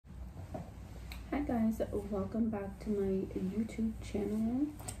Hi guys, welcome back to my YouTube channel.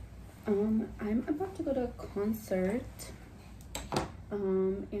 I'm about to go to a concert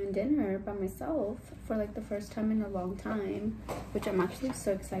and dinner by myself for like the first time in a long time, which I'm actually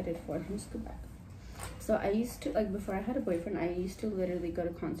so excited for. Let me just go back. So I used to, like, before I had a boyfriend, I used to literally go to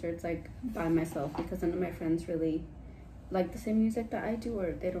concerts like by myself because none of my friends really like the same music that I do,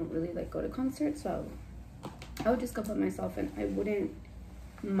 or they don't really like go to concerts. So I would just go by myself and I wouldn't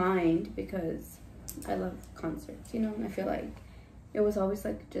mind because I love concerts, you know, and I feel like it was always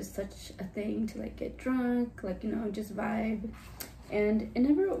like just such a thing to like get drunk, like, you know, just vibe. And it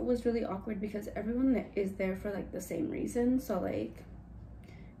never was really awkward because everyone that is there for like the same reason. So like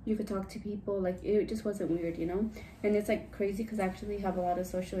you could talk to people, like it just wasn't weird, you know. And it's like crazy because I actually have a lot of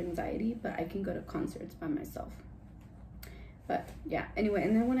social anxiety, but I can go to concerts by myself. But yeah, anyway,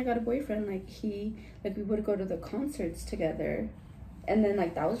 and then when I got a boyfriend, like we would go to the concerts together. And then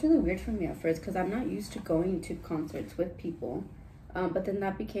like that was really weird for me at first because I'm not used to going to concerts with people. But then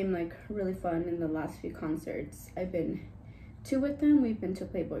that became like really fun. In the last few concerts I've been to with them, we've been to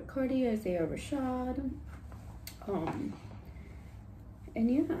Playboy Cardi, Isaiah Rashad, and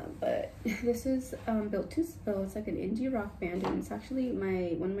yeah. But this is Built to Spill. It's like an indie rock band, and it's actually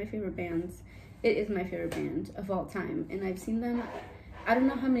one of my favorite bands. It is my favorite band of all time, and I've seen them I don't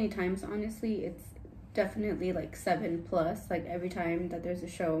know how many times, honestly. It's definitely like 7+. Like every time that there's a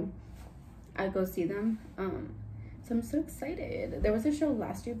show I go see them. So I'm so excited. There was a show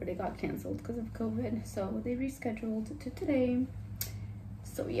last year but it got canceled because of COVID, so they rescheduled to today.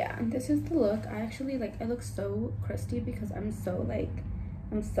 So yeah, this is the look. I actually I look so crusty because I'm sunburnt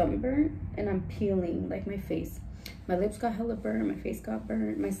and I'm peeling like my face. My lips got hella burnt, my face got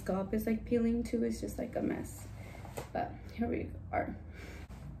burnt, my scalp is like peeling too. It's just like a mess. But here we are.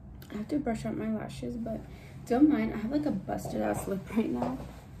 I have to brush out my lashes, but don't mind. I have like a busted ass lip right now.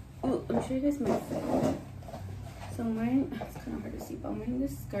 Oh, let me show you guys my fit. So I'm wearing, it's kind of hard to see, but I'm wearing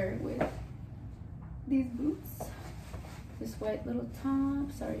this skirt with these boots, this white little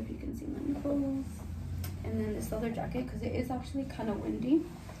top. Sorry if you can see my nipples. And then this leather jacket because it is actually kind of windy.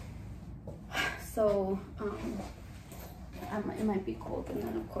 So it might be cold. And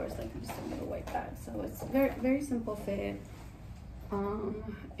then of course like I'm just a little white bag. So it's very simple fit.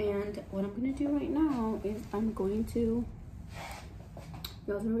 And what I'm gonna do right now is I'm going to, you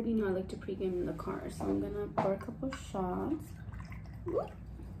guys already know I like to pregame in the car, so I'm gonna pour a couple shots.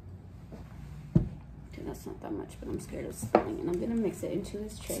 Okay, that's not that much, but I'm scared of spilling. And I'm gonna mix it into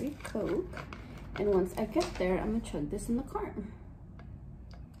this cherry Coke, and once I get there I'm gonna chug this in the car.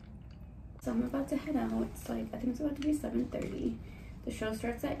 So I'm about to head out. It's like, I think it's about to be 7:30. The show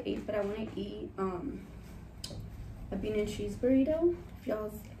starts at 8, but I want to eat a bean and cheese burrito. If y'all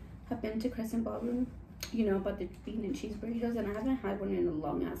have been to Crescent Ballroom, you know about the bean and cheese burritos, and I haven't had one in a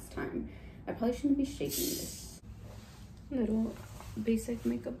long ass time. I probably shouldn't be shaking this. Little basic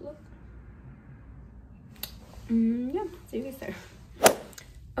makeup look. Yeah, see you guys there.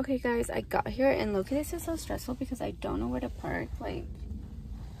 Okay guys, I got here and look, this is so stressful because I don't know where to park. Like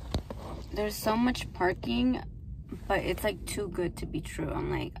there's so much parking, but it's like too good to be true.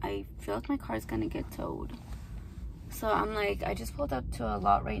 I'm like, I feel like my car's gonna get towed. So I'm like, I just pulled up to a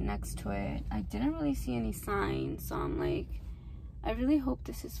lot right next to it. I didn't really see any signs, so I'm like, I really hope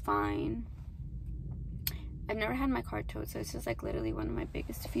this is fine. I've never had my car towed, so this is like literally one of my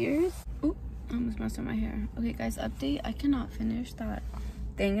biggest fears. Oop, I almost messed up my hair. Okay guys, update, I cannot finish that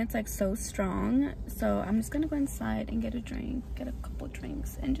thing. It's like so strong. So I'm just gonna go inside and get a drink, get a couple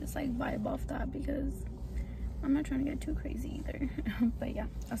drinks, and just like vibe off that because I'm not trying to get too crazy either. But yeah,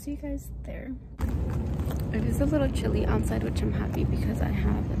 I'll see you guys there. It is a little chilly outside, which I'm happy because I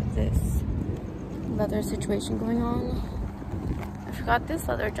have this leather situation going on. I forgot this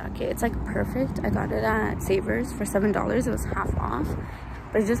leather jacket. It's like perfect. I got it at Savers for $7. It was half off,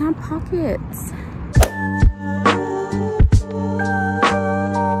 but it doesn't have pockets.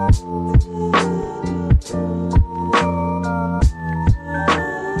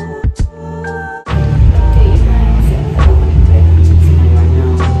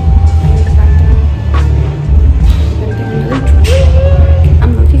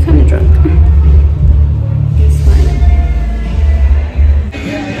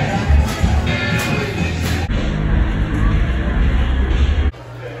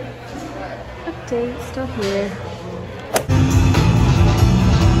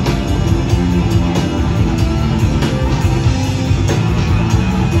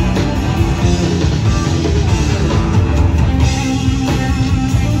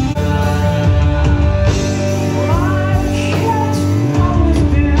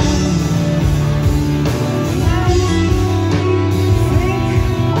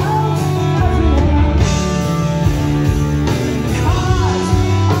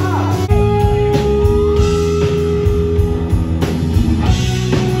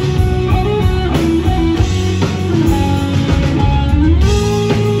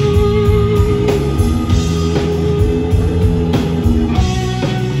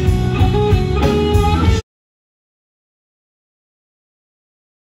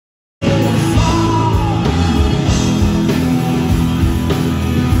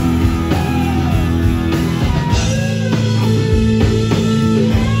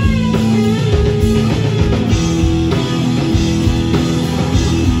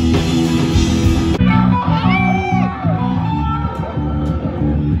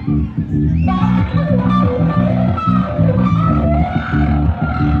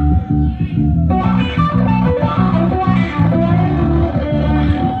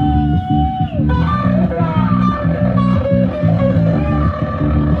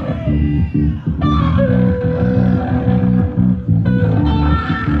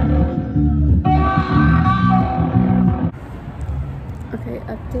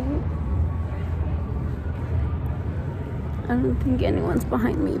 Update. I don't think anyone's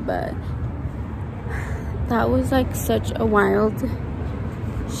behind me, but that was like such a wild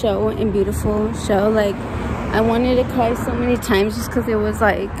show and beautiful show. Like, I wanted to cry so many times just because it was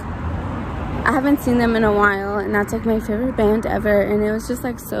like, I haven't seen them in a while, and that's like my favorite band ever, and it was just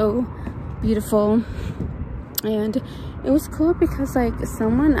like so beautiful. And it was cool because like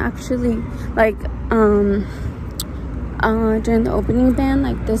someone actually like during the opening band,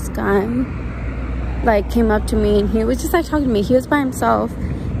 like this guy like came up to me and he was just like talking to me. He was by himself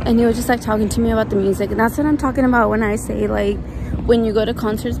and he was just like talking to me about the music, and that's what I'm talking about when I say like when you go to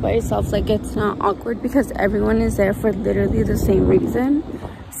concerts by yourself, like it's not awkward because everyone is there for literally the same reason.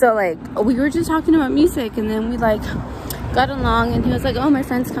 So like we were just talking about music, and then we like got along, and he was like, oh, my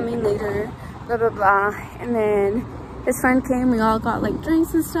friend's coming later, blah blah blah, and then his friend came, we all got like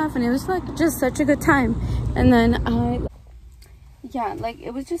drinks and stuff, and it was like just such a good time. And then yeah, like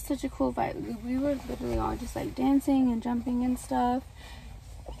it was just such a cool vibe. We were literally all just like dancing and jumping and stuff,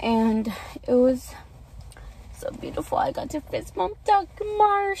 and it was so beautiful. I got to fist bump Doug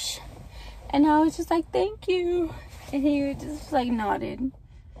Marsh, and I was just like, thank you, and he just like nodded.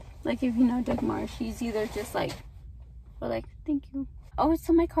 Like, if you know Doug Marsh, he's either just like, or like, thank you. Oh,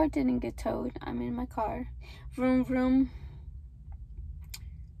 so my car didn't get towed. I'm in my car. Vroom vroom.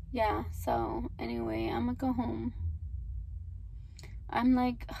 Yeah, so anyway, I'm gonna go home. I'm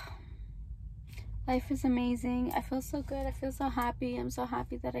like, life is amazing. I feel so good. I feel so happy. I'm so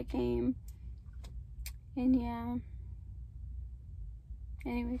happy that I came. And yeah.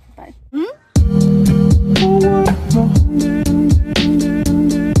 Anyway, goodbye.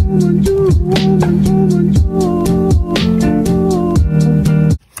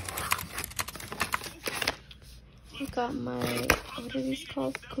 I got my, what are these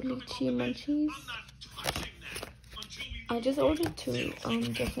called? Culichi Munchies. I just ordered two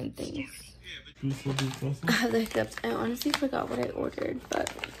different things. I have the hiccups. I honestly forgot what I ordered,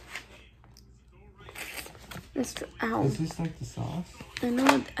 but it's ow. Is this like the sauce? I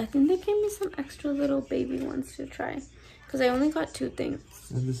know. I think they gave me some extra little baby ones to try, because I only got two things.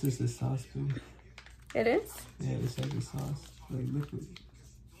 And this is the sauce, dude. It is? Yeah, it's like the sauce, like liquid.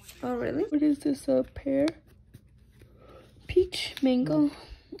 Oh really? What is this? A pear, peach, mango.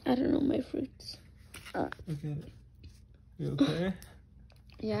 I don't know my fruits. Look at it. You okay?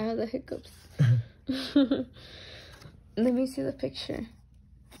 Yeah, I have the hiccups. Let me see the picture.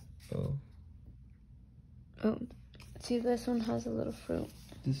 Oh. Oh, see, this one has a little fruit.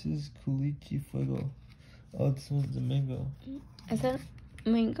 This is Culichi Fuego. Oh, this one's the mango. Is that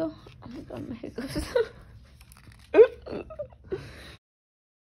mango? Oh my god, my hiccups. Are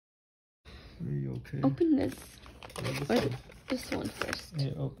you okay? Open this. Yeah, This one first.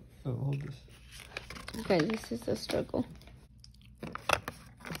 Yeah, oh, hold this. Okay, this is the struggle.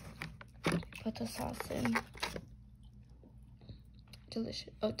 Put the sauce in.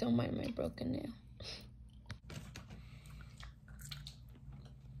 Delicious. Oh, don't mind my broken nail.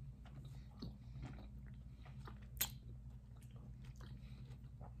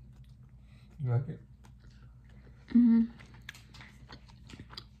 You like it? Mm-hmm.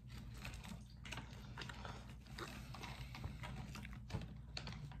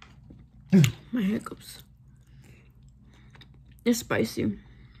 My hiccups. It's spicy.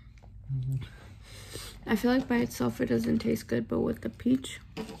 Mm-hmm. I feel like by itself it doesn't taste good, but with the peach,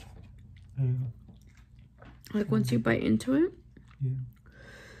 like once you bite into it. Yeah.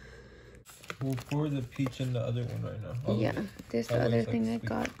 We'll pour the peach in the other one right now. Yeah, there's the other thing I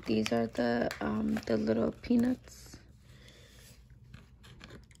got. These are the little peanuts.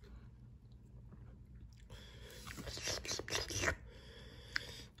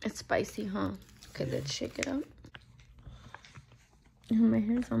 It's spicy, huh? Okay, let's shake it out. Oh, my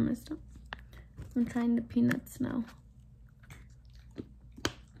hair's all messed up. I'm trying the peanuts now.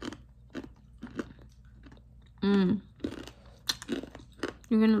 You're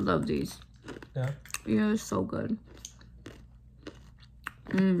gonna love these. Yeah? Yeah, it's so good.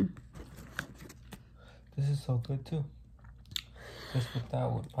 This is so good too. Just with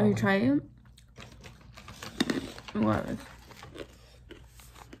that would Are you trying it? What?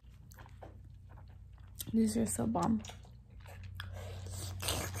 These are so bomb.